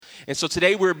And so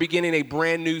today we're beginning a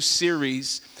brand new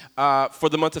series for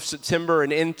the month of September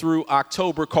and in through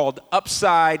October called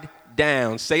Upside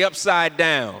Down. Say upside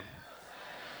down.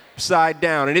 Upside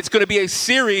down. And it's going to be a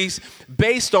series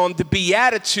based on the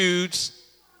Beatitudes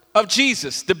of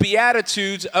Jesus. The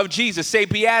Beatitudes of Jesus. Say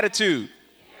beatitude.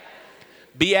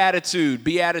 Beatitude,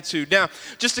 beatitude. Now,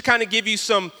 just to kind of give you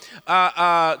some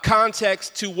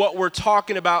context to what we're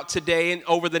talking about today and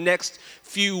over the next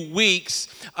few weeks,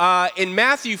 in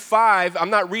Matthew 5, I'm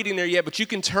not reading there yet, but you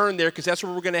can turn there because that's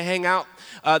where we're going to hang out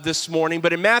this morning.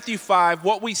 But in Matthew 5,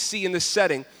 what we see in this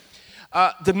setting,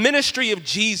 the ministry of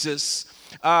Jesus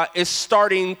is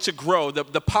starting to grow.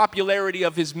 The popularity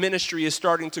of his ministry is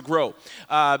starting to grow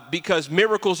because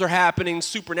miracles are happening,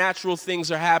 supernatural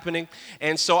things are happening,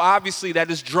 and so obviously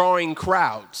that is drawing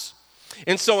crowds.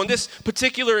 And so on this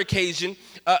particular occasion,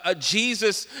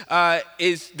 Jesus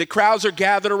the crowds are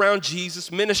gathered around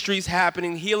Jesus, ministries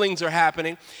happening, healings are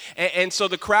happening, and so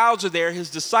the crowds are there, his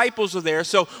disciples are there.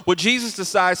 So what Jesus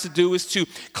decides to do is to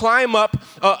climb up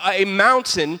a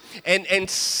mountain and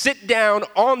sit down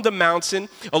on the mountain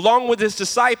along with his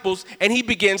disciples, and he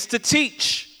begins to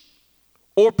teach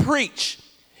or preach.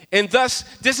 And thus,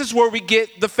 this is where we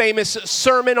get the famous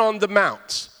Sermon on the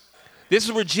Mount. This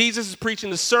is where Jesus is preaching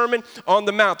the Sermon on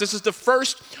the Mount. This is the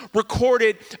first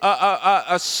recorded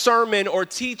a sermon or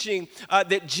teaching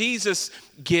that Jesus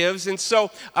gives. And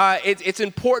so it's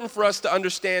important for us to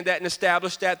understand that and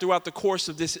establish that throughout the course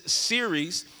of this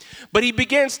series. But he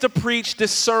begins to preach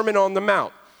this Sermon on the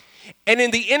Mount. And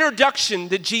in the introduction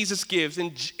that Jesus gives,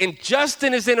 and just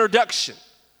in his introduction,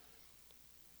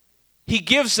 he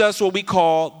gives us what we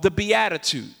call the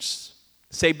Beatitudes.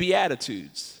 Say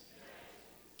Beatitudes.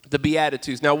 The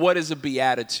Beatitudes. Now, what is a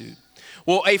Beatitude?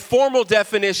 Well, a formal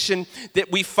definition that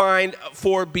we find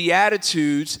for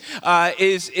Beatitudes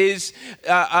is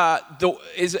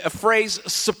a phrase,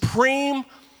 supreme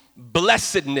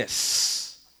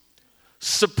blessedness.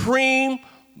 Supreme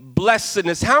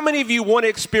blessedness. How many of you want to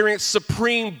experience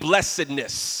supreme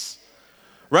blessedness?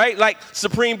 Right? Like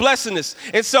supreme blessedness.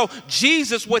 And so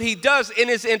Jesus, what he does in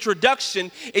his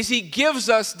introduction is he gives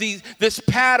us this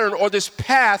pattern or this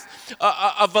path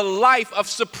of a life of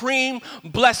supreme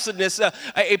blessedness,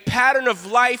 a pattern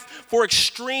of life for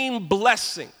extreme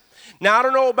blessing. Now, I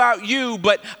don't know about you,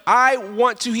 but I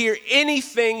want to hear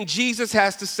anything Jesus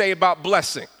has to say about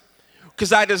blessing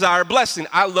because I desire blessing.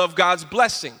 I love God's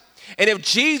blessing. And if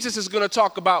Jesus is going to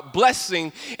talk about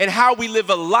blessing and how we live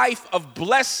a life of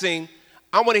blessing,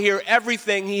 I want to hear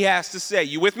everything he has to say.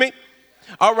 You with me?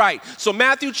 All right. So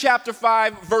Matthew chapter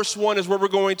 5, verse 1 is where we're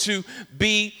going to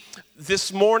be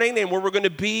this morning and where we're going to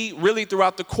be really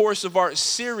throughout the course of our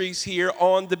series here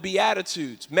on the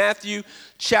Beatitudes. Matthew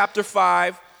chapter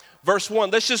 5, verse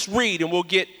 1. Let's just read and we'll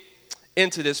get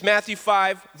into this. Matthew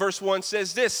 5, verse 1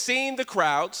 says this: seeing the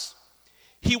crowds,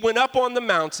 he went up on the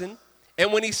mountain,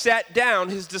 and when he sat down,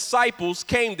 his disciples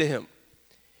came to him.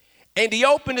 And he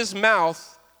opened his mouth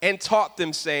and taught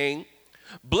them, saying,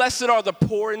 blessed are the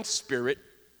poor in spirit,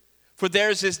 for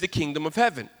theirs is the kingdom of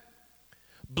heaven.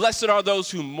 Blessed are those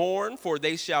who mourn, for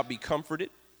they shall be comforted.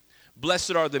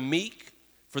 Blessed are the meek,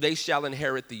 for they shall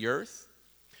inherit the earth.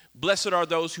 Blessed are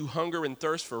those who hunger and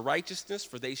thirst for righteousness,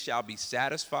 for they shall be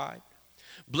satisfied.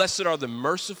 Blessed are the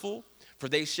merciful, for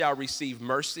they shall receive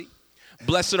mercy.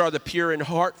 Blessed are the pure in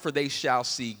heart, for they shall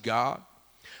see God.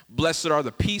 Blessed are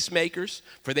the peacemakers,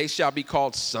 for they shall be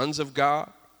called sons of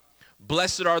God.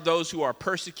 Blessed are those who are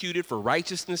persecuted for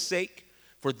righteousness' sake,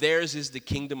 for theirs is the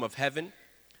kingdom of heaven.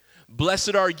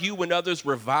 Blessed are you when others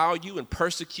revile you and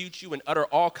persecute you and utter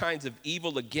all kinds of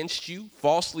evil against you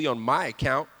falsely on my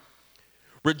account.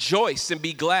 Rejoice and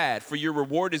be glad, for your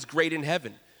reward is great in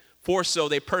heaven, for so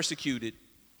they persecuted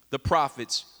the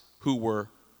prophets who were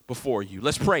before you.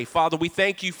 Let's pray. Father, we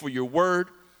thank you for your word,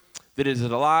 that it is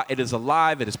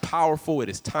alive, it is powerful, it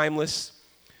is timeless.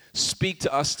 Speak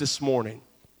to us this morning.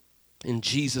 In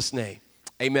Jesus' name,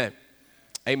 amen.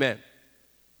 Amen.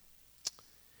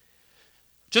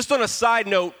 Just on a side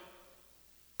note,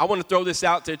 I want to throw this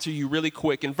out there to you really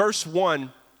quick. In verse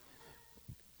 1,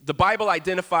 the Bible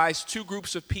identifies two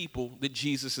groups of people that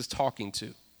Jesus is talking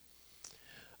to.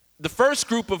 The first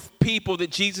group of people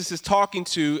that Jesus is talking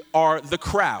to are the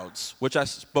crowds, which I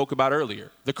spoke about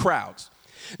earlier, the crowds.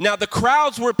 Now, the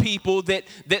crowds were people that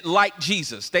liked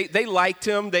Jesus. They liked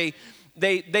him. They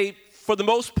for the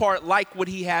most part, liked what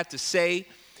he had to say.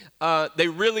 They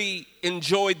really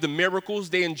enjoyed the miracles.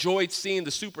 They enjoyed seeing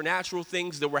the supernatural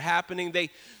things that were happening.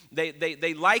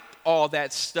 They liked all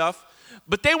that stuff,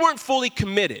 but they weren't fully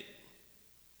committed.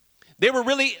 They were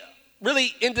really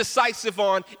really indecisive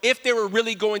on if they were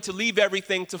really going to leave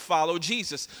everything to follow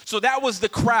Jesus. So that was the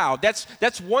crowd.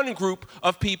 That's one group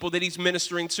of people that he's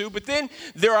ministering to. But then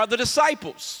there are the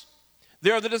disciples.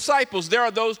 There are the disciples. There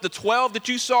are those, the 12 that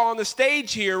you saw on the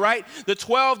stage here, right? The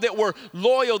 12 that were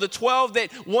loyal, the 12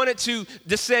 that wanted to,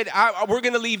 that said, we're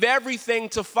going to leave everything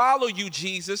to follow you,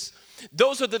 Jesus.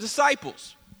 Those are the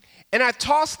disciples. And I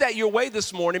tossed that your way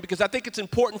this morning because I think it's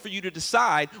important for you to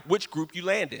decide which group you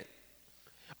land in.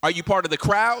 Are you part of the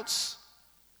crowds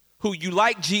who you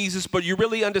like Jesus, but you're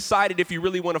really undecided if you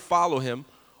really want to follow him?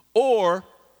 Or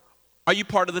are you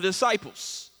part of the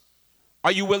disciples?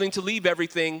 Are you willing to leave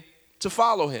everything to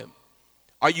follow him?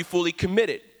 Are you fully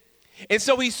committed? And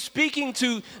so he's speaking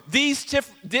to these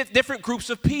different groups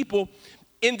of people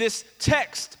in this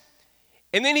text.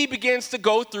 And then he begins to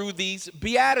go through these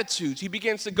Beatitudes. He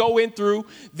begins to go in through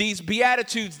these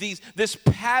Beatitudes, this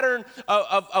pattern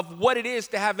of what it is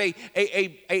to have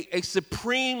a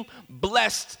supreme,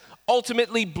 blessed,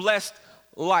 ultimately blessed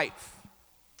life.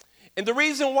 And the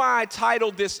reason why I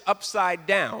titled this Upside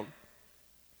Down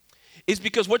is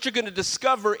because what you're going to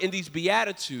discover in these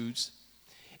Beatitudes,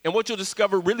 and what you'll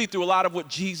discover really through a lot of what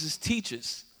Jesus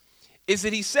teaches, is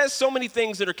that he says so many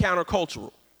things that are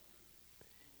countercultural.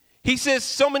 He says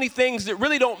so many things that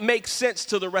really don't make sense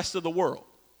to the rest of the world.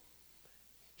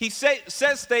 He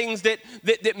says things that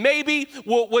maybe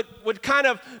would kind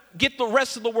of get the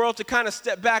rest of the world to kind of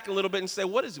step back a little bit and say,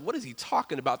 what is he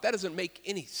talking about? That doesn't make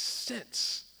any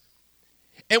sense.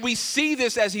 And we see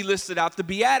this as he listed out the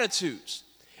Beatitudes.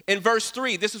 In verse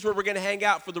 3, this is where we're going to hang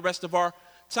out for the rest of our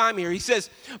time here. He says,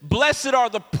 "Blessed are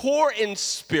the poor in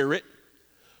spirit,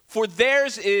 for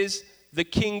theirs is the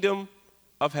kingdom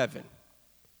of heaven."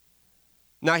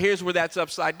 Now, here's where that's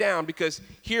upside down, because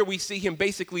here we see him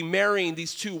basically marrying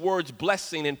these two words,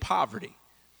 blessing and poverty.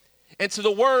 And to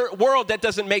the world, that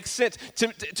doesn't make sense.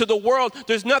 To the world,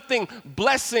 there's nothing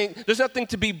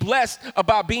to be blessed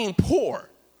about being poor.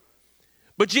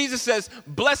 But Jesus says,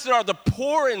 "Blessed are the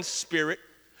poor in spirit,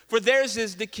 for theirs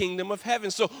is the kingdom of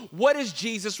heaven." So what is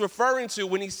Jesus referring to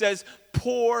when he says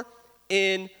poor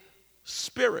in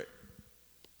spirit?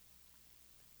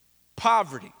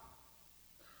 Poverty,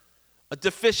 a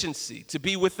deficiency, to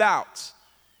be without.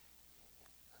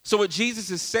 So what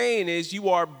Jesus is saying is you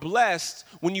are blessed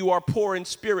when you are poor in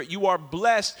spirit. You are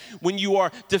blessed when you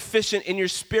are deficient in your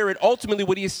spirit. Ultimately,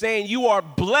 what he is saying, you are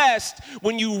blessed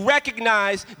when you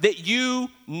recognize that you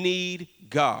need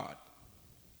God.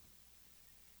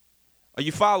 Are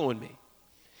you following me?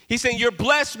 He's saying you're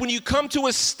blessed when you come to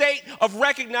a state of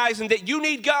recognizing that you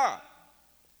need God.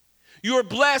 You are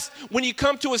blessed when you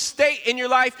come to a state in your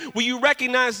life where you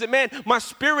recognize that, man, my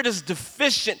spirit is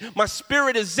deficient. My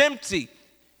spirit is empty.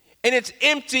 And it's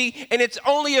empty, and it's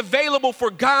only available for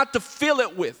God to fill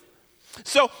it with.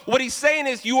 So what he's saying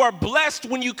is you are blessed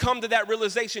when you come to that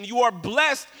realization. You are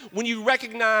blessed when you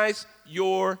recognize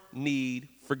your need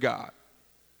for God.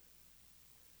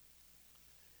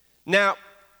 Now,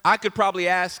 I could probably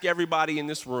ask everybody in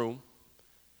this room,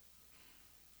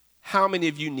 how many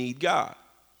of you need God?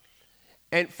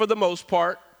 And for the most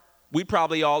part, we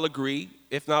probably all agree,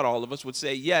 if not all of us, would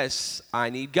say, yes,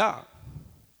 I need God.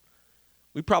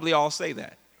 We probably all say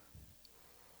that.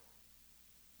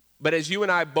 But as you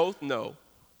and I both know,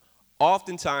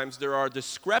 oftentimes there are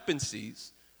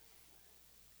discrepancies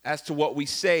as to what we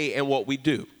say and what we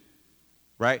do,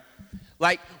 right?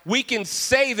 Like, we can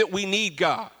say that we need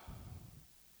God,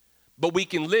 but we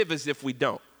can live as if we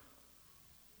don't.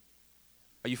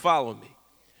 Are you following me?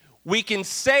 We can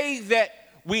say that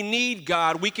we need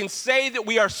God. We can say that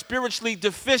we are spiritually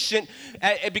deficient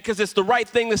because it's the right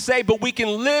thing to say, but we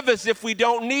can live as if we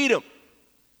don't need him.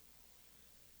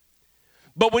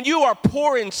 But when you are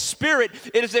poor in spirit,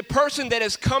 it is a person that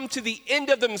has come to the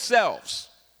end of themselves.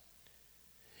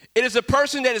 It is a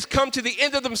person that has come to the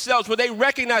end of themselves where they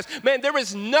recognize, man, there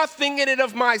is nothing in it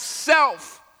of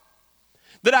myself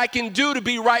that I can do to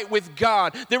be right with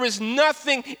God. There is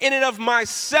nothing in it of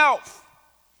myself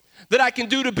that I can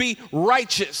do to be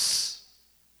righteous.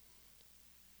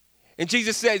 And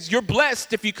Jesus says, you're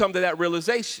blessed if you come to that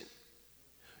realization.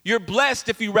 You're blessed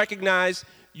if you recognize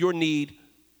your need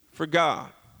for God.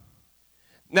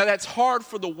 Now, that's hard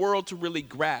for the world to really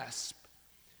grasp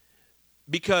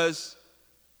because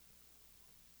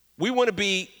we want to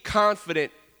be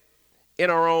confident in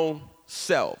our own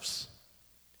selves.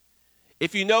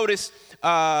 If you notice,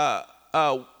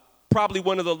 probably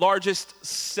one of the largest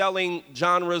selling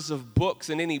genres of books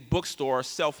in any bookstore are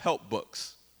self-help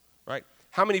books, right?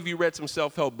 How many of you read some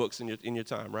self-help books in your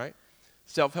time, right?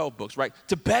 Self-help books, right?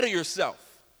 To better yourself.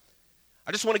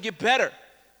 I just want to get better.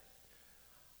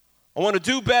 I want to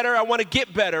do better. I want to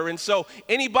get better. And so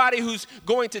anybody who's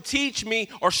going to teach me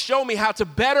or show me how to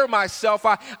better myself,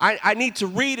 I need to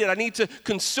read it. I need to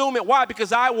consume it. Why?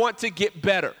 Because I want to get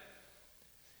better.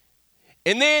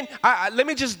 And then let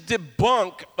me just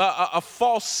debunk a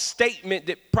false statement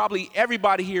that probably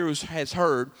everybody here has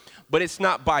heard, but it's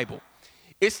not Bible.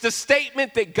 It's the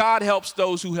statement that God helps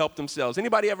those who help themselves.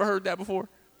 Anybody ever heard that before?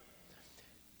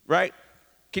 Right?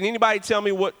 Can anybody tell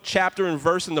me what chapter and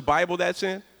verse in the Bible that's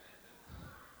in?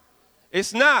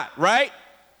 It's not, right?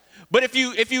 But if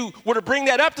you were to bring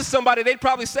that up to somebody, they'd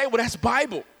probably say, well, that's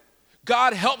Bible.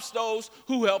 God helps those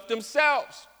who help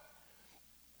themselves.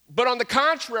 But on the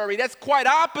contrary, that's quite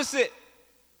opposite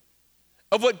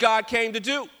of what God came to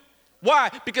do.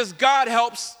 Why? Because God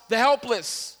helps the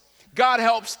helpless. God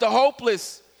helps the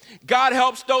hopeless. God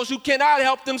helps those who cannot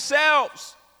help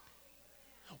themselves.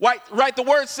 Right? The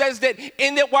word says that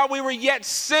in that while we were yet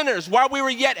sinners, while we were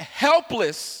yet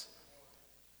helpless,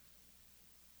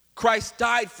 Christ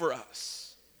died for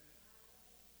us.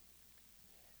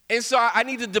 And so I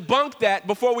need to debunk that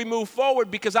before we move forward,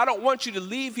 because I don't want you to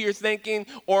leave here thinking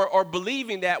or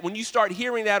believing that when you start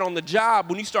hearing that on the job,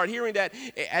 when you start hearing that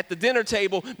at the dinner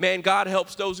table, man, God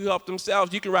helps those who help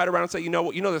themselves. You can ride around and say, you know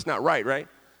what? You know that's not right?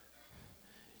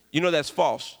 You know that's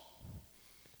false.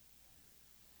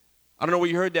 I don't know where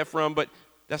you heard that from, but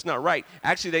that's not right.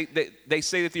 Actually, they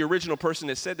say that the original person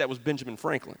that said that was Benjamin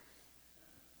Franklin.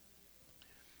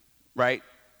 Right?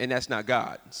 And that's not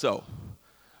God. So,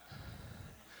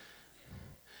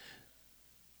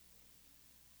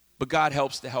 but God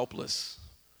helps the helpless.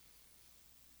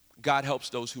 God helps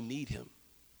those who need him.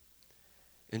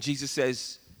 And Jesus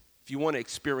says, if you want to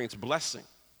experience blessing,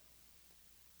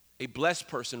 a blessed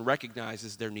person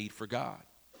recognizes their need for God.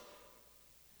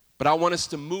 But I want us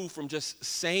to move from just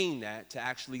saying that to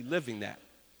actually living that.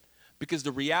 Because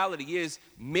the reality is,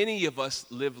 many of us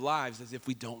live lives as if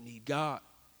we don't need God.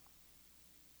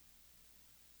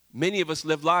 Many of us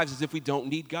live lives as if we don't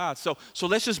need God. So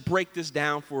let's just break this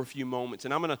down for a few moments.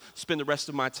 And I'm going to spend the rest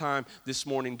of my time this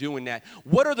morning doing that.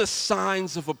 What are the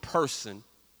signs of a person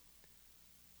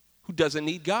who doesn't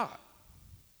need God?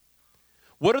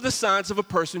 What are the signs of a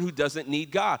person who doesn't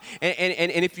need God?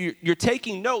 And if you're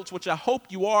taking notes, which I hope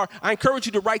you are, I encourage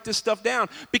you to write this stuff down,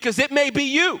 because it may be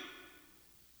you.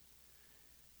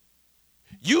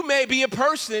 You may be a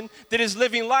person that is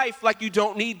living life like you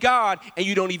don't need God and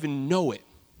you don't even know it.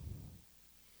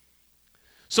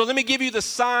 So let me give you the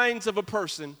signs of a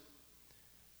person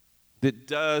that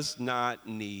does not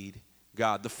need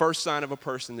God. The first sign of a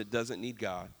person that doesn't need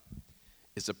God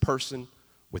is a person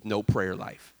with no prayer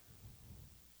life.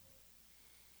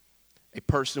 A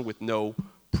person with no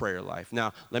prayer life.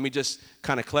 Now, let me just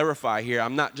kind of clarify here.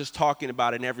 I'm not just talking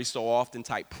about an every so often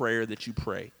type prayer that you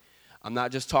pray. I'm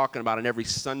not just talking about an every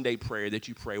Sunday prayer that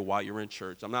you pray while you're in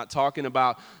church. I'm not talking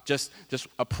about just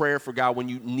a prayer for God when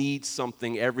you need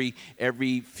something every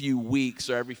few weeks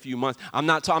or every few months. I'm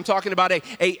talking about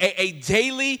a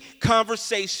daily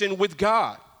conversation with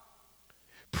God.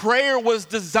 Prayer was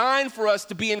designed for us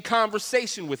to be in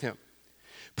conversation with him.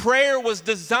 Prayer was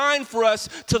designed for us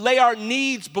to lay our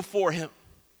needs before him.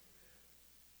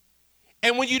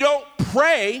 And when you don't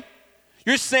pray,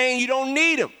 you're saying you don't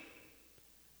need him.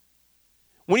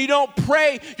 When you don't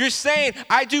pray, you're saying,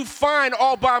 I do fine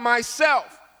all by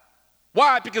myself.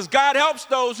 Why? Because God helps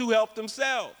those who help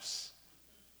themselves.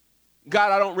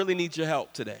 God, I don't really need your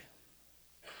help today.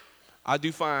 I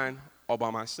do fine all by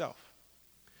myself.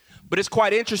 But it's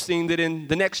quite interesting that in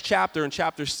the next chapter, in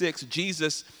chapter 6,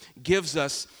 Jesus gives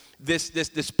us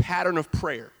this pattern of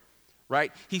prayer,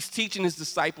 right? He's teaching his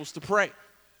disciples to pray.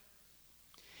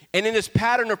 And in this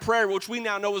pattern of prayer, which we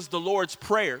now know is the Lord's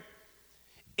Prayer,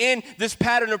 in this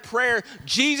pattern of prayer,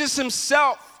 Jesus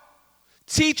himself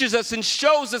teaches us and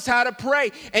shows us how to pray.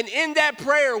 And in that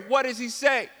prayer, what does he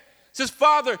say? He says,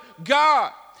 Father,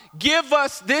 God, give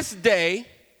us this day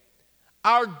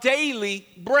our daily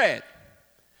bread.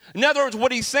 In other words,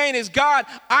 what he's saying is, God,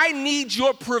 I need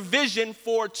your provision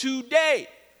for today.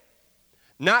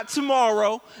 Not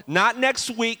tomorrow, not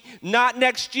next week, not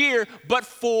next year, but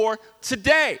for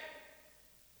today.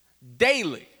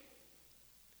 Daily.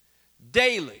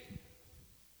 Daily.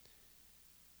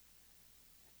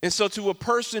 And so to a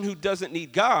person who doesn't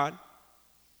need God,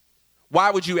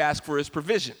 why would you ask for his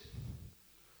provision?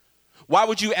 Why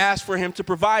would you ask for him to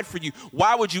provide for you?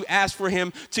 Why would you ask for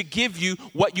him to give you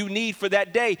what you need for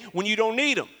that day when you don't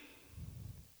need him?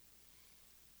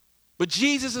 But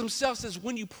Jesus himself says,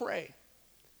 when you pray,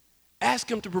 ask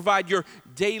him to provide your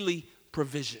daily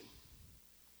provision.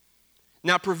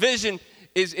 Now, provision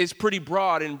is pretty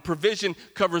broad, and provision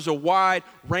covers a wide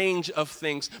range of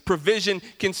things. Provision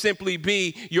can simply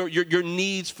be your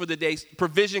needs for the day.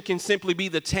 Provision can simply be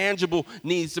the tangible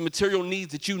needs, the material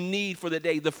needs that you need for the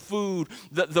day, the food,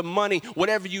 the money,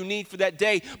 whatever you need for that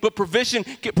day. But provision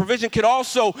could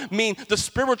also mean the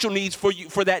spiritual needs for you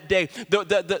for that day,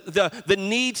 the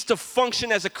needs to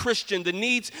function as a Christian, the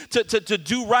needs to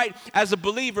do right as a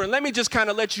believer. And let me just kind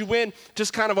of let you in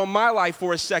just kind of on my life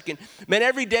for a second. Man,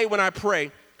 every day when I pray,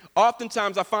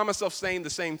 oftentimes I find myself saying the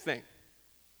same thing.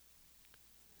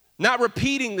 Not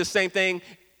repeating the same thing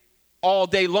all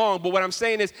day long, but what I'm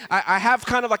saying is I have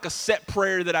kind of like a set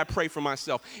prayer that I pray for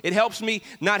myself. It helps me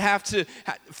not have to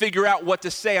figure out what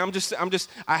to say.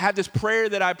 I have this prayer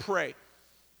that I pray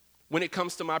when it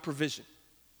comes to my provision.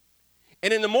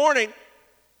 And in the morning,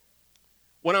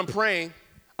 when I'm praying,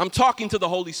 I'm talking to the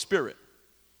Holy Spirit.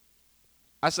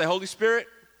 I say, Holy Spirit,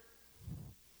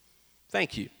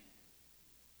 thank you.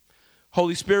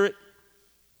 Holy Spirit,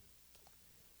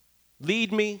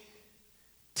 lead me,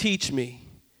 teach me,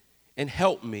 and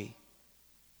help me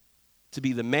to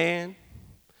be the man,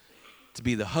 to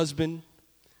be the husband,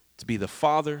 to be the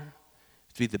father,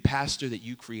 to be the pastor that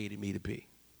you created me to be.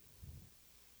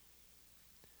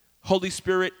 Holy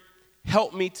Spirit,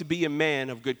 help me to be a man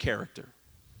of good character.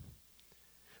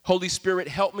 Holy Spirit,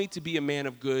 help me to be a man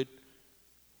of good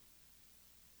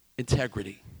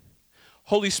integrity.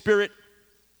 Holy Spirit,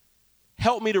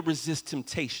 help me to resist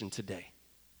temptation today.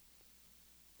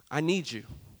 I need you.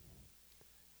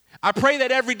 I pray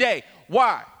that every day.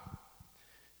 Why?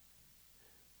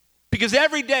 Because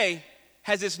every day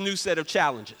has its new set of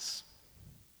challenges.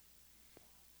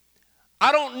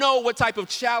 I don't know what type of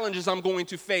challenges I'm going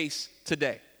to face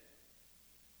today.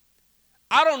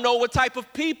 I don't know what type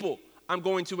of people I'm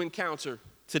going to encounter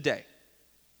today.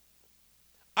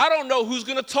 I don't know who's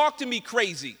going to talk to me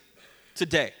crazy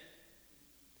today.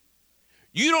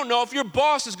 You don't know if your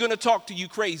boss is going to talk to you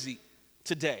crazy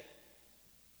today.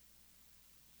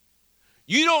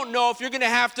 You don't know if you're going to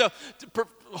have to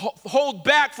hold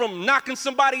back from knocking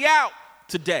somebody out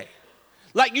today.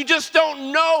 Like, you just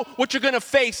don't know what you're going to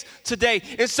face today.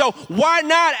 And so why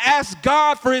not ask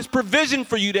God for his provision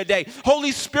for you today?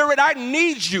 Holy Spirit, I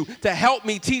need you to help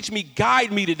me, teach me,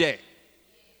 guide me today.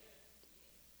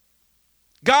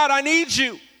 God, I need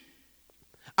you.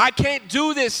 I can't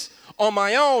do this on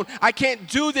my own. I can't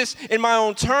do this in my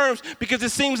own terms, because it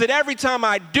seems that every time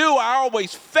I do, I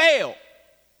always fail.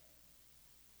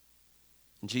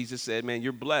 And Jesus said, man,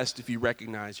 you're blessed if you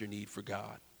recognize your need for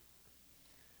God.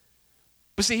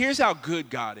 But see, here's how good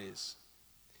God is.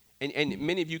 And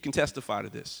many of you can testify to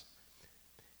this.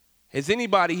 Has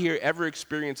anybody here ever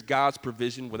experienced God's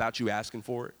provision without you asking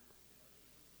for it?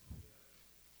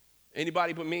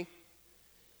 Anybody but me?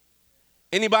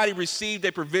 Anybody received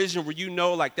a provision where you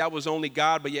know, like, that was only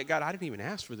God, but yet, God, I didn't even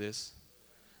ask for this.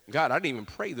 God, I didn't even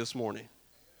pray this morning.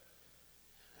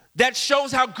 That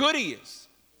shows how good he is.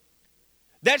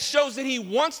 That shows that he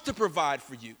wants to provide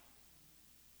for you.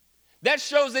 That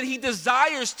shows that he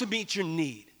desires to meet your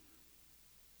need.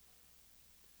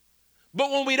 But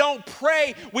when we don't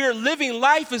pray, we are living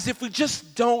life as if we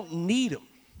just don't need him.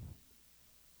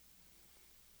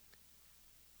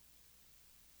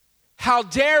 How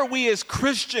dare we as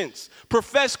Christians,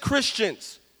 professed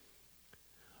Christians,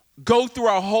 go through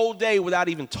our whole day without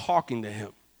even talking to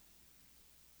him?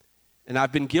 And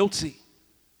I've been guilty.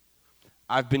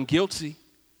 I've been guilty.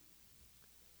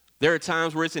 There are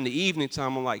times where it's in the evening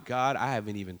time, I'm like, God, I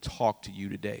haven't even talked to you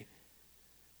today.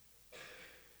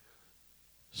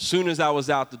 Soon as I was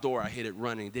out the door, I hit it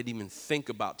running. Didn't even think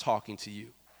about talking to you.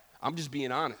 I'm just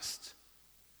being honest.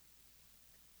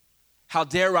 How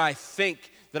dare I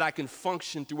think that I can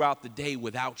function throughout the day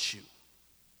without you?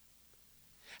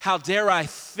 How dare I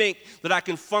think that I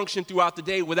can function throughout the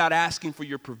day without asking for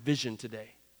your provision today?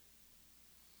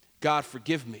 God,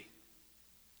 forgive me.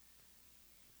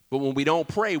 But when we don't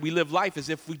pray, we live life as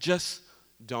if we just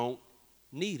don't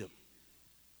need him.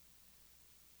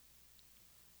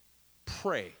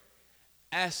 Pray.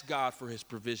 Ask God for his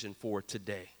provision for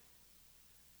today.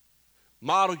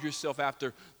 Model yourself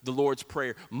after the Lord's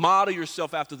Prayer. Model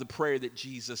yourself after the prayer that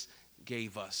Jesus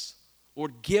gave us.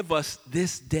 Lord, give us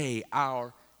this day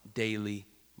our daily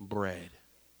bread.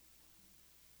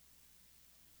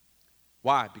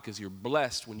 Why? Because you're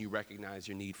blessed when you recognize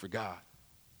your need for God.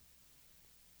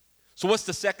 So what's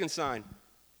the second sign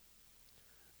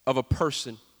of a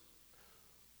person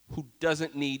who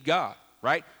doesn't need God,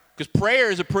 right? Because prayer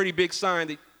is a pretty big sign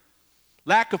that,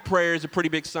 lack of prayer is a pretty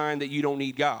big sign that you don't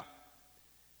need God.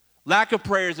 Lack of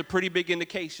prayer is a pretty big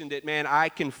indication that, man, I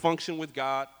can function with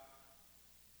God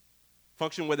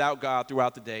function without God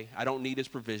throughout the day. I don't need his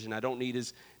provision. I don't need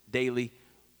his daily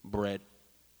bread.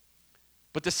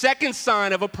 But the second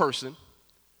sign of a person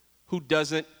who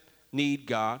doesn't need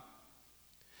God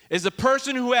is a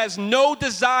person who has no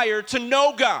desire to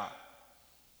know God.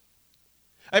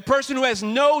 A person who has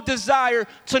no desire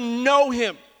to know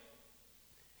him.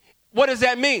 What does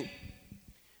that mean?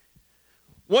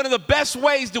 One of the best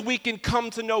ways that we can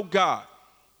come to know God,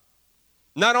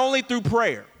 not only through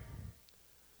prayer,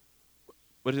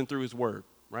 but through his word,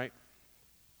 right?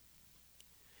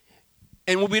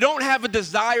 And when we don't have a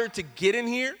desire to get in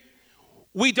here,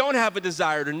 we don't have a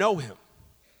desire to know him.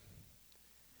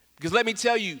 Because let me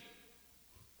tell you,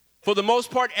 for the most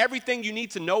part, everything you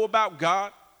need to know about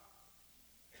God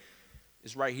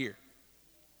is right here.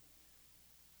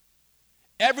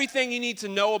 Everything you need to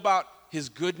know about his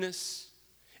goodness,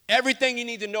 everything you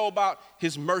need to know about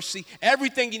his mercy,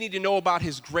 everything you need to know about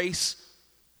his grace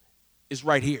is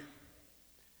right here.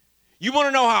 You want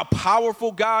to know how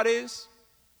powerful God is?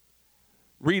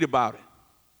 Read about it.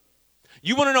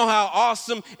 You want to know how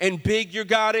awesome and big your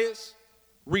God is?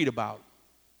 Read about it.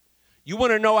 You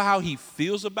want to know how he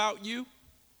feels about you?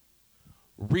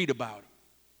 Read about it.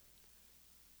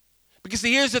 Because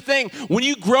see, here's the thing. When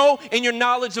you grow in your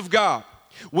knowledge of God,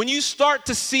 when you start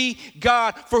to see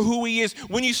God for who he is,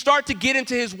 when you start to get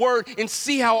into his word and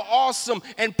see how awesome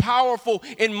and powerful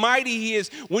and mighty he is,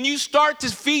 when you start to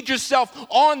feed yourself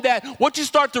on that, what you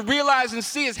start to realize and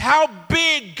see is how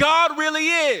big God really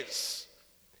is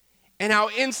and how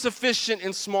insufficient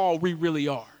and small we really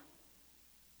are.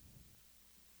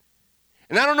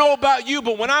 And I don't know about you,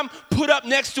 but when I'm put up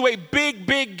next to a big,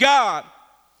 big God,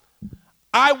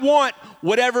 I want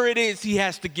whatever it is he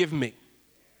has to give me.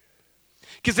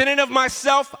 Because in and of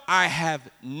myself, I have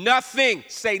nothing.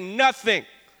 Say nothing.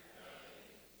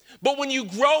 But when you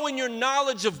grow in your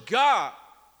knowledge of God,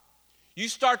 you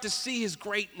start to see his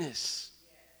greatness.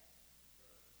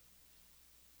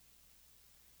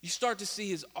 You start to see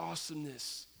his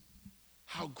awesomeness,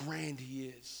 how grand he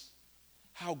is,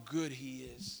 how good he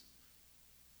is.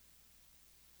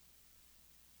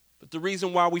 But the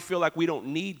reason why we feel like we don't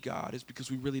need God is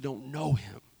because we really don't know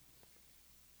him.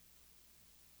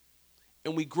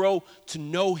 And we grow to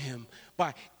know him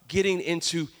by getting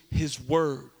into his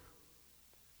word,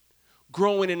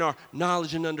 growing in our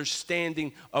knowledge and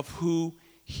understanding of who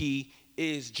he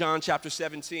is. John chapter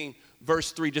 17,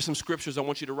 verse 3, just some scriptures I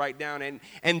want you to write down.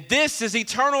 And this is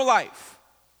eternal life,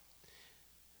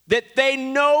 that they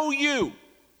know you,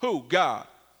 who? God,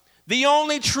 the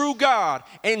only true God,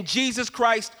 and Jesus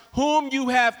Christ, whom you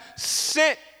have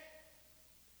sent.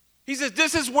 He says,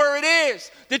 this is where it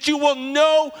is, that you will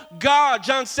know God.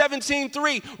 John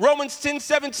 17:3, Romans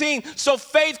 10:17. So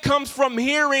faith comes from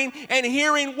hearing, and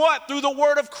hearing what? Through the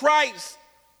word of Christ.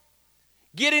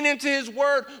 Getting into his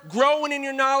word, growing in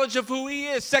your knowledge of who he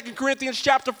is. 2 Corinthians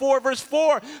chapter 4, verse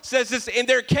 4 says this, in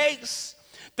their case,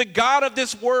 the God of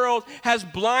this world has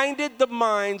blinded the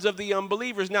minds of the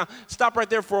unbelievers. Now, stop right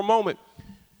there for a moment.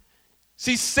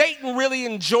 See, Satan really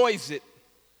enjoys it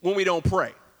when we don't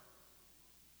pray.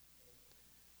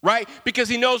 Right? Because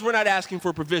he knows we're not asking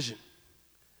for provision.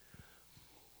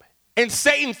 And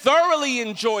Satan thoroughly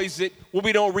enjoys it when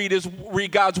we don't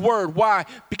read God's word. Why?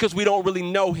 Because we don't really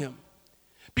know him.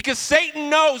 Because Satan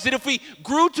knows that if we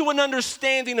grew to an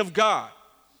understanding of God,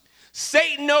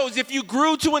 Satan knows if you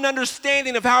grew to an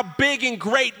understanding of how big and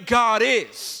great God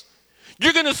is,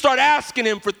 you're going to start asking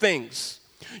him for things.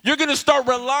 You're going to start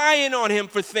relying on him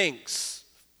for things.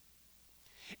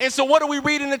 And so what do we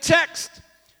read in the text?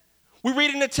 We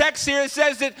read in the text here, it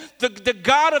says that the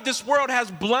God of this world has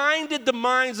blinded the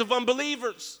minds of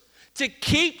unbelievers to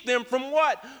keep them from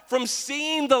what? From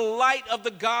seeing the light of the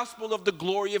gospel of the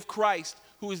glory of Christ,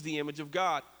 who is the image of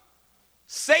God.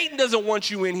 Satan doesn't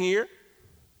want you in here.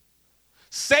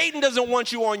 Satan doesn't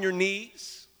want you on your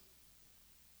knees.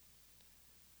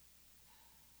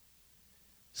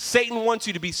 Satan wants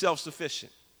you to be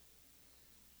self-sufficient.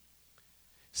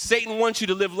 Satan wants you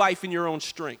to live life in your own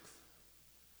strength.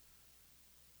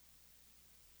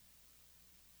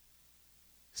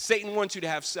 Satan wants you to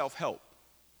have self-help.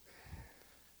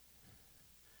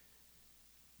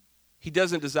 He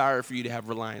doesn't desire for you to have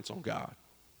reliance on God.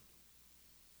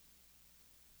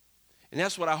 And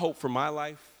that's what I hope for my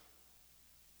life.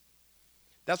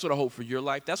 That's what I hope for your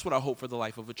life. That's what I hope for the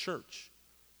life of a church.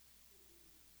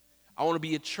 I want to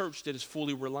be a church that is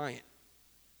fully reliant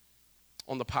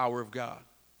on the power of God.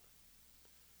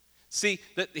 See,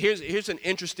 here's an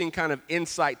interesting kind of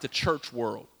insight to church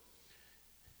world.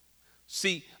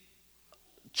 See,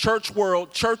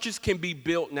 churches can be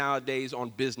built nowadays on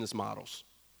business models.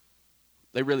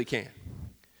 They really can.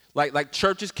 Like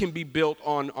churches can be built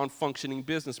on functioning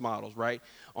business models, right?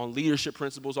 On leadership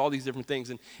principles, all these different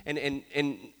things.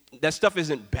 And that stuff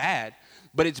isn't bad,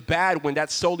 but it's bad when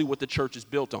that's solely what the church is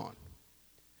built on.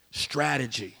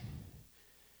 Strategy.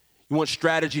 You want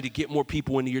strategy to get more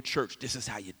people into your church. This is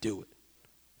how you do it.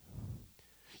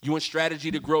 You want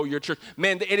strategy to grow your church.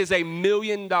 Man, it is a $1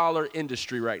 million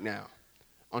industry right now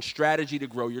on strategy to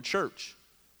grow your church.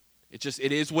 It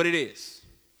is what it is.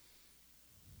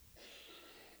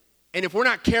 And if we're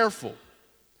not careful,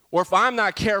 or if I'm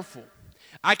not careful,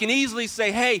 I can easily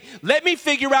say, hey, let me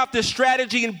figure out this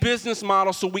strategy and business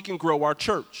model so we can grow our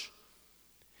church.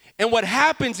 And what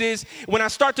happens is when I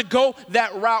start to go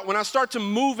that route, when I start to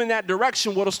move in that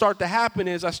direction, what will start to happen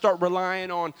is I start relying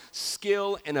on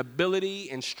skill and ability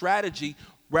and strategy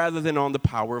rather than on the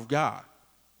power of God.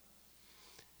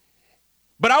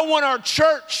 But I want our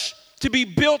church to be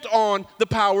built on the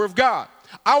power of God.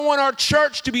 I want our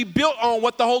church to be built on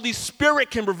what the Holy Spirit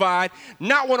can provide,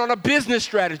 not what on a business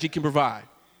strategy can provide.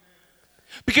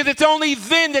 Because it's only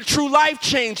then that true life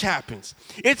change happens.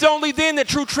 It's only then that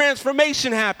true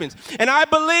transformation happens. And I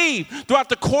believe throughout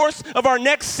the course of our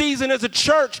next season as a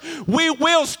church, we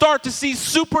will start to see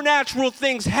supernatural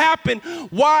things happen.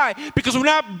 Why? Because we're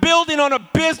not building on a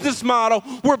business model.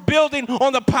 We're building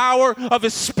on the power of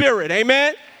His Spirit.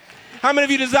 Amen? How many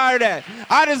of you desire that?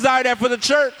 I desire that for the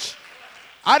church.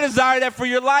 I desire that for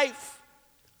your life.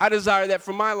 I desire that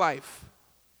for my life.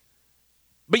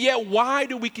 But yet, why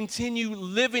do we continue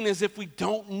living as if we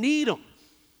don't need Him?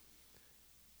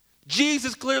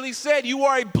 Jesus clearly said, you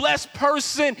are a blessed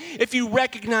person if you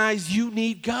recognize you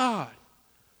need God.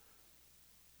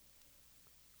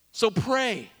 So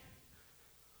pray.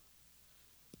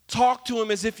 Talk to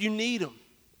Him as if you need Him.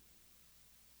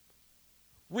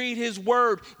 Read His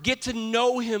Word. Get to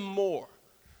know Him more.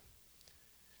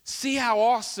 See how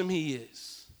awesome He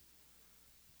is.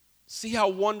 See how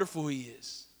wonderful He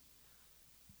is.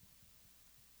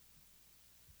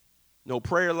 No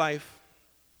prayer life,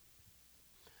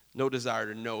 no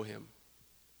desire to know Him.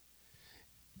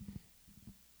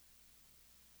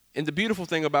 And the beautiful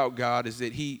thing about God is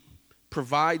that He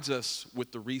provides us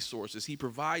with the resources. He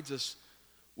provides us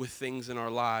with things in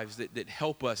our lives that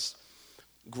help us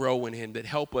grow in Him, that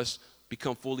help us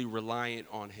become fully reliant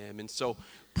on Him. And so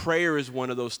prayer is one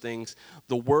of those things.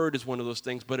 The Word is one of those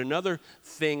things. But another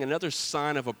thing, another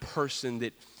sign of a person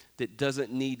that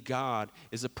doesn't need God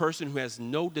is a person who has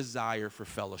no desire for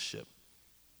fellowship.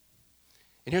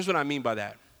 And here's what I mean by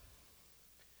that.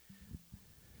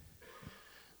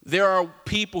 There are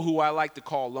people who I like to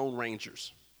call lone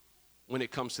rangers when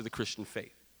it comes to the Christian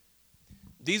faith.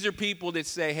 These are people that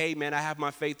say, hey, man, I have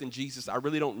my faith in Jesus. I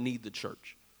really don't need the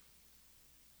church.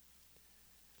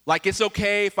 Like, it's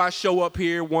okay if I show up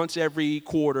here once every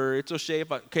quarter. It's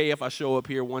okay if I show up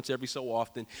here once every so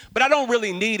often. But I don't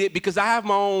really need it because I have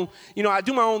my own, I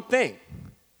do my own thing.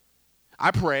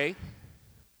 I pray.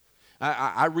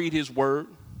 I read His Word.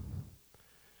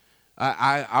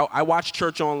 I watch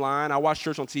church online. I watch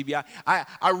church on TV.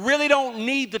 I really don't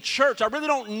need the church. I really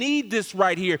don't need this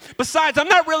right here. Besides, I'm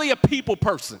not really a people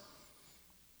person.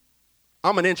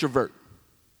 I'm an introvert.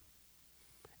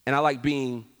 And I like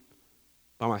being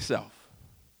by myself.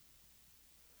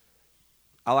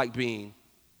 I like being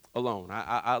alone.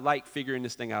 I like figuring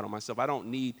this thing out on myself. I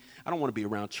don't want to be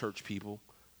around church people.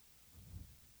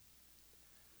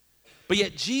 But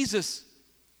yet Jesus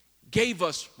gave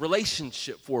us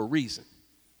relationship for a reason.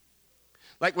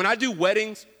 Like when I do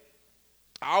weddings,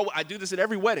 I do this at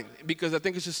every wedding because I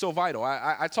think it's just so vital.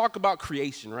 I talk about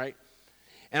creation, right?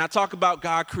 And I talk about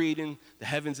God creating the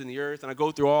heavens and the earth, and I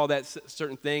go through all that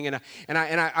certain thing, and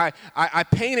I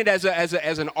paint it as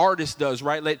an artist does,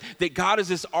 right? That God is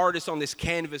this artist on this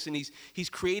canvas, and he's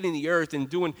creating the earth and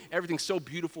doing everything so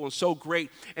beautiful and so great,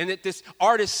 and that this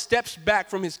artist steps back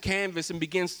from his canvas and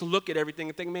begins to look at everything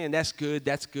and think, man, that's good,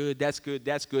 that's good, that's good,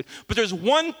 that's good. But there's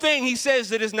one thing he says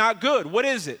that is not good. What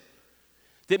is it?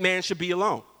 That man should be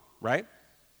alone, right?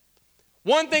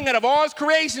 One thing out of all his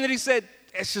creation that he said,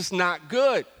 it's just not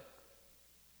good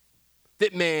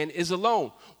that man is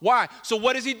alone. Why? So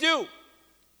what does he do?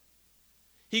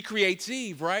 He creates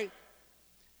Eve, right?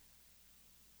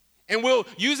 And we'll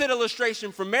use that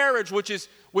illustration for marriage, which is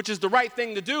the right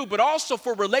thing to do, but also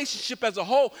for relationship as a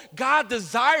whole. God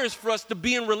desires for us to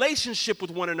be in relationship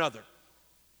with one another.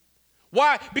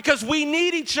 Why? Because we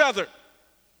need each other.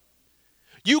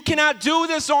 You cannot do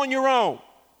this on your own.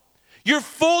 You're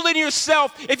fooling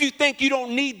yourself if you think you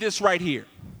don't need this right here.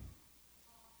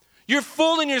 You're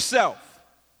fooling yourself.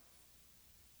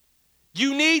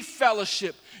 You need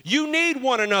fellowship. You need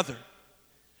one another.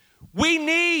 We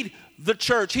need the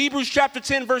church. Hebrews chapter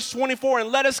 10, verse 24, and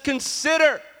let us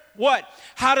consider what?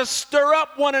 How to stir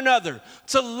up one another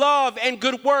to love and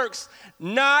good works,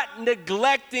 not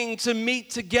neglecting to meet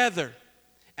together,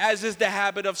 as is the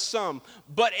habit of some,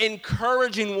 but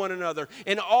encouraging one another,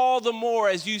 and all the more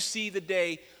as you see the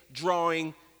day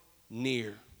drawing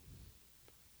near.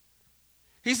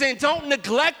 He's saying, don't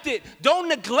neglect it. Don't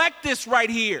neglect this right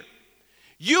here.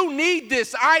 You need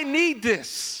this. I need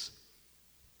this.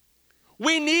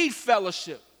 We need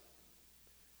fellowship.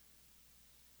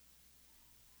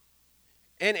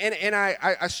 And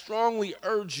I strongly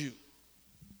urge you,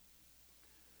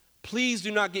 please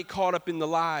do not get caught up in the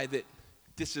lie that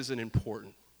this isn't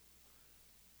important.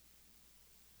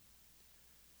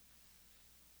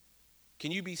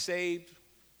 Can you be saved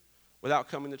without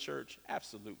coming to church?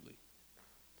 Absolutely.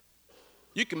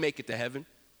 You can make it to heaven.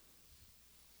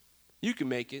 You can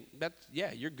make it.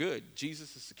 You're good.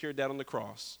 Jesus has secured that on the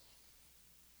cross.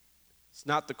 It's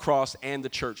not the cross and the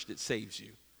church that saves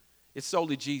you. It's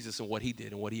solely Jesus and what he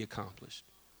did and what he accomplished.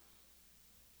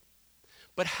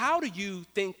 But how do you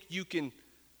think you can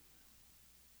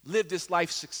live this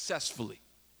life successfully?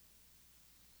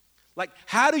 Like,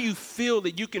 how do you feel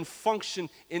that you can function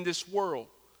in this world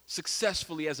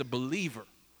successfully as a believer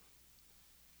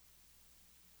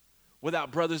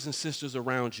without brothers and sisters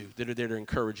around you that are there to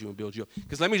encourage you and build you up?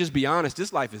 Because let me just be honest,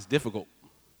 this life is difficult.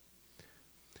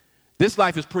 This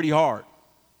life is pretty hard.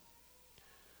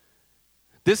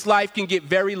 This life can get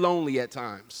very lonely at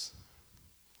times,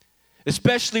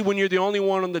 especially when you're the only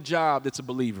one on the job that's a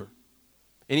believer.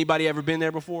 Anybody ever been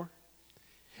there before?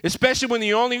 Especially when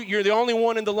you're the only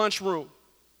one in the lunchroom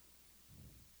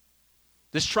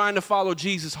that's trying to follow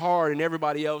Jesus hard and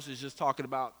everybody else is just talking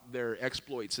about their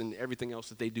exploits and everything else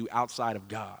that they do outside of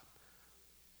God.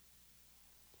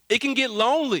 It can get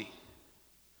lonely.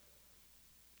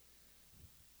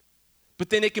 But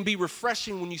then it can be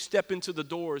refreshing when you step into the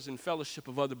doors and fellowship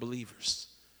of other believers.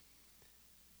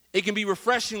 It can be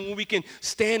refreshing when we can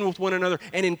stand with one another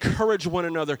and encourage one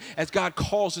another as God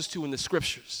calls us to in the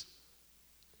scriptures.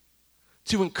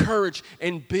 To encourage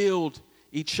and build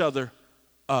each other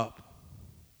up.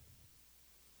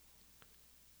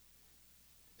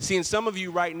 See, and some of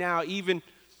you right now, even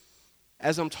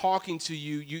as I'm talking to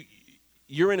you,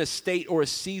 you're in a state or a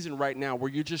season right now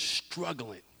where you're just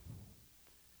struggling.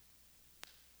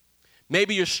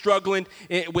 Maybe you're struggling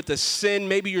with a sin.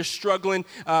 Maybe you're struggling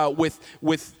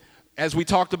with, as we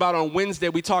talked about on Wednesday,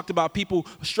 we talked about people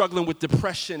struggling with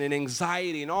depression and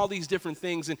anxiety and all these different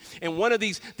things. And one of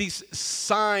these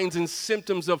signs and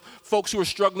symptoms of folks who are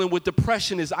struggling with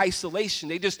depression is isolation.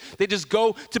 They just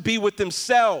go to be with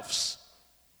themselves.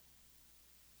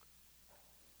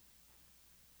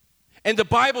 And the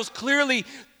Bible's clearly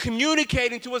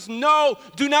communicating to us, no,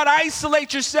 do not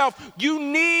isolate yourself. You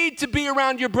need to be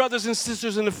around your brothers and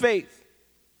sisters in the faith.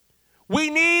 We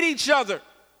need each other.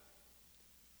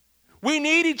 We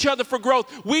need each other for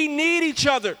growth. We need each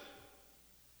other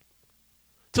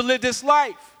to live this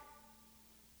life.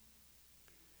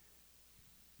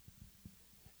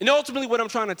 And ultimately what I'm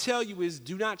trying to tell you is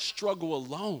do not struggle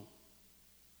alone.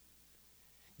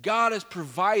 God has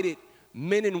provided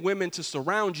men and women to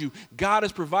surround you. God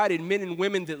has provided men and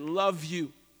women that love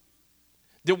you,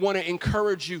 that want to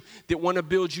encourage you, that want to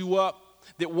build you up,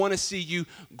 that want to see you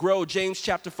grow. James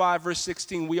chapter 5, verse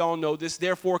 16, we all know this.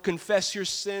 Therefore, confess your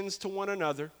sins to one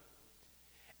another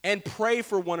and pray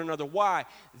for one another. Why?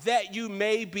 That you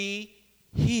may be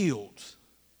healed.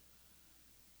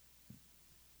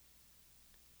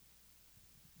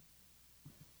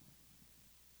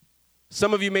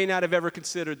 Some of you may not have ever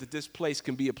considered that this place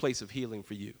can be a place of healing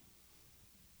for you.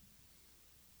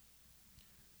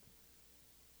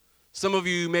 Some of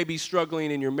you may be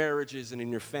struggling in your marriages and in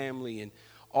your family and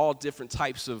all different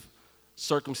types of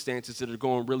circumstances that are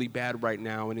going really bad right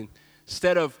now. And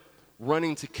instead of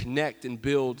running to connect and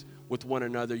build with one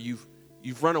another, you've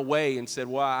run away and said,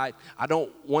 well, I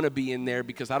don't want to be in there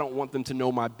because I don't want them to know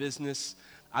my business.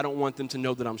 I don't want them to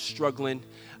know that I'm struggling.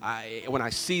 When I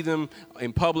see them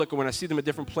in public or when I see them at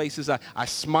different places, I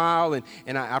smile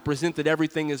and I present that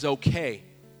everything is okay.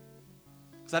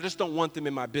 Because I just don't want them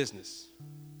in my business.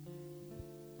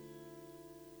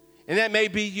 And that may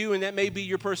be you, and that may be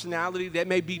your personality. That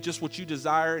may be just what you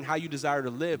desire and how you desire to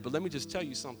live. But let me just tell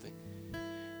you something.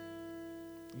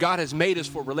 God has made us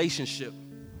for relationship.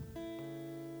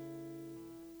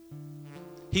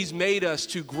 He's made us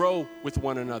to grow with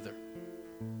one another.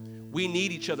 We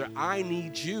need each other. I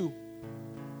need you.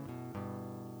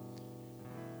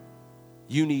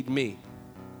 You need me.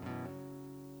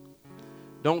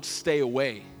 Don't stay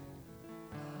away.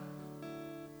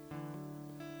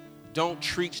 Don't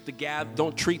treat the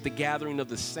gathering of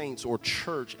the saints or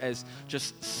church as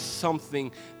just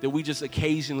something that we just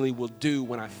occasionally will do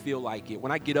when I feel like it.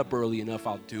 When I get up early enough,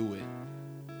 I'll do it.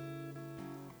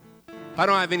 If I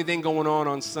don't have anything going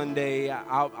on Sunday,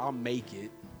 I'll make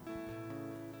it.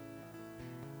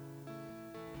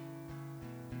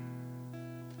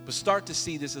 But start to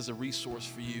see this as a resource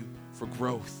for you for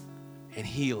growth and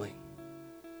healing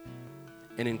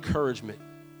and encouragement,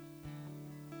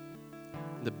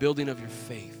 the building of your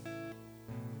faith.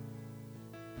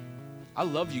 I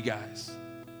love you guys.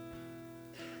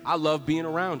 I love being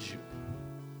around you.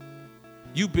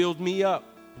 You build me up.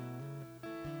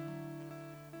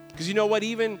 Because you know what?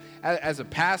 Even as a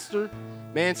pastor,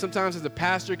 man, sometimes as a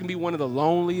pastor, it can be one of the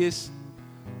loneliest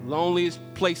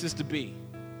places to be.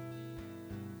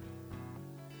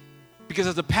 Because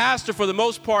as a pastor, for the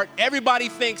most part, everybody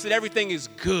thinks that everything is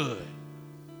good.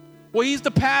 Well, he's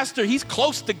the pastor. He's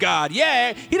close to God.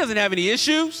 Yeah, he doesn't have any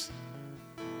issues.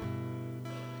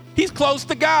 He's close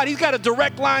to God. He's got a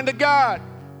direct line to God.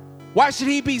 Why should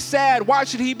he be sad? Why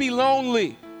should he be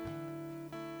lonely?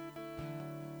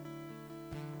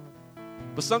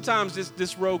 But sometimes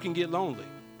this road can get lonely.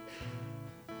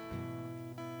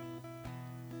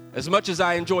 As much as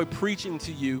I enjoy preaching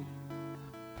to you,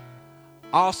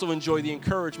 I also enjoy the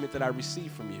encouragement that I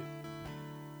receive from you.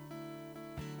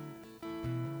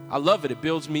 I love it. It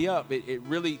builds me up. It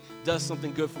really does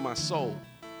something good for my soul.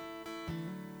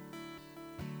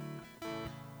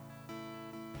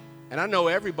 And I know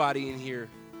everybody in here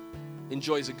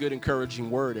enjoys a good, encouraging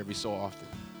word every so often.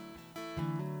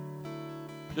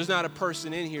 There's not a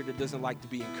person in here that doesn't like to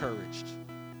be encouraged.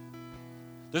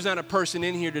 There's not a person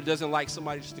in here that doesn't like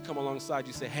somebody just to come alongside you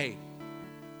and say, hey,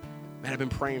 man, I've been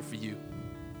praying for you.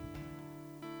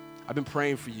 I've been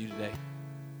praying for you today.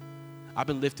 I've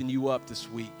been lifting you up this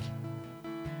week.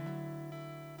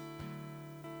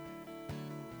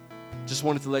 Just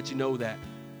wanted to let you know that.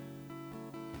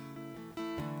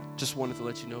 Just wanted to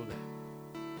let you know that.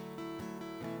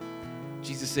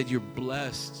 Jesus said you're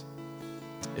blessed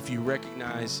if you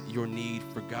recognize your need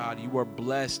for God. You are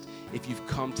blessed if you've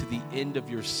come to the end of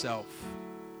yourself.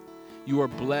 You are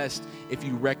blessed if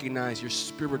you recognize your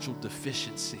spiritual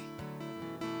deficiency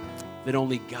that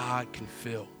only God can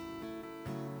fill.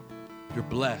 You're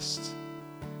blessed.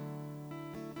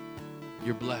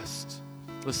 You're blessed.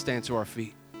 Let's stand to our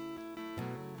feet.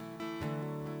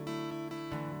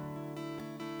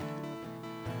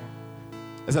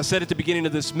 As I said at the beginning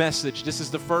of this message, this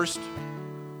is the first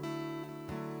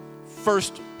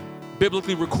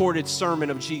biblically recorded sermon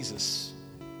of Jesus.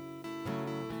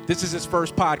 This is his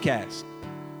first podcast.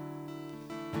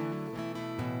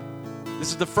 This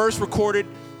is the first recorded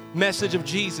message of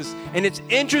Jesus. And it's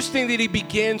interesting that he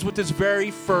begins with his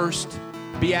very first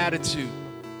beatitude.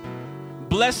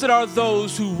 Blessed are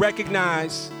those who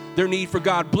recognize their need for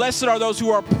God. Blessed are those who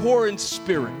are poor in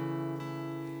spirit.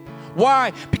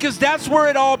 Why? Because that's where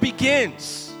it all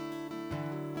begins.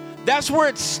 That's where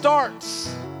it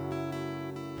starts.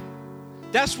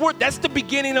 That's the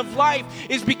beginning of life,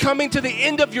 is becoming to the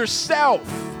end of yourself.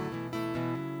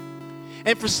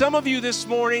 And for some of you this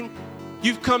morning,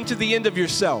 you've come to the end of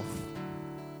yourself.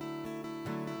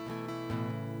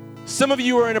 Some of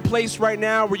you are in a place right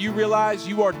now where you realize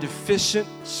you are deficient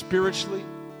spiritually.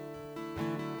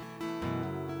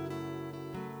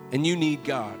 And you need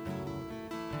God.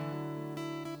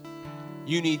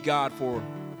 You need God for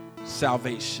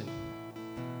salvation.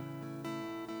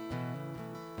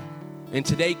 And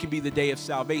today can be the day of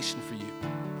salvation for you.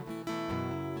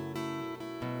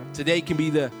 Today can be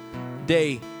the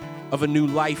day of a new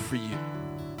life for you.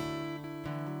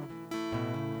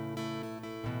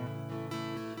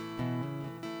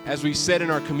 As we said in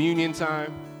our communion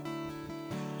time,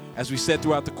 as we said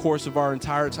throughout the course of our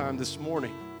entire time this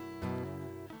morning,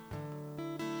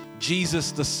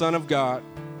 Jesus, the Son of God,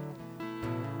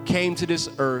 came to this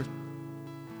earth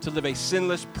to live a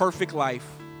sinless, perfect life,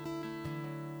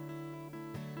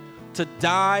 to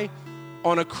die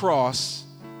on a cross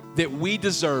that we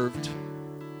deserved,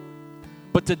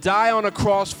 but to die on a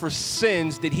cross for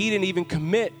sins that he didn't even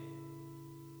commit,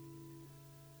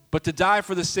 but to die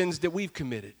for the sins that we've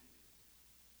committed.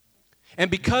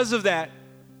 And because of that,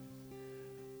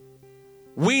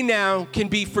 we now can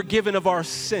be forgiven of our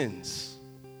sins.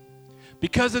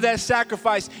 Because of that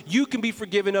sacrifice, you can be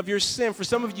forgiven of your sin. For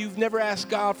some of you, you've never asked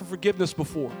God for forgiveness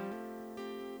before.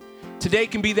 Today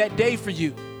can be that day for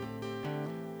you.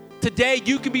 Today,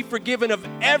 you can be forgiven of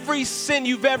every sin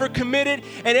you've ever committed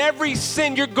and every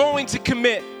sin you're going to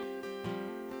commit.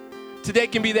 Today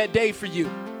can be that day for you.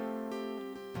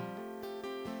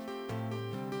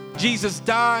 Jesus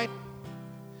died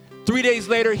 3 days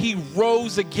later, he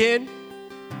rose again.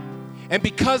 And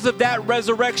because of that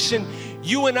resurrection,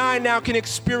 you and I now can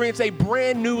experience a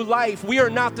brand new life. We are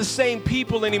not the same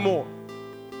people anymore.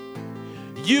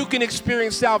 You can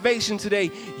experience salvation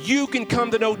today. You can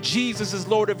come to know Jesus as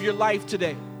Lord of your life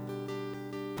today.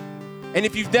 And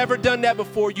if you've never done that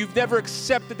before, you've never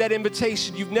accepted that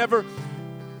invitation, you've never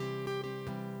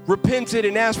repented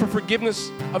and asked for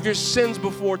forgiveness of your sins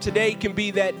before, today can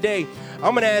be that day.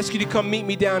 I'm going to ask you to come meet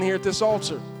me down here at this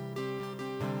altar.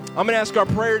 I'm going to ask our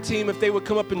prayer team if they would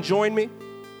come up and join me.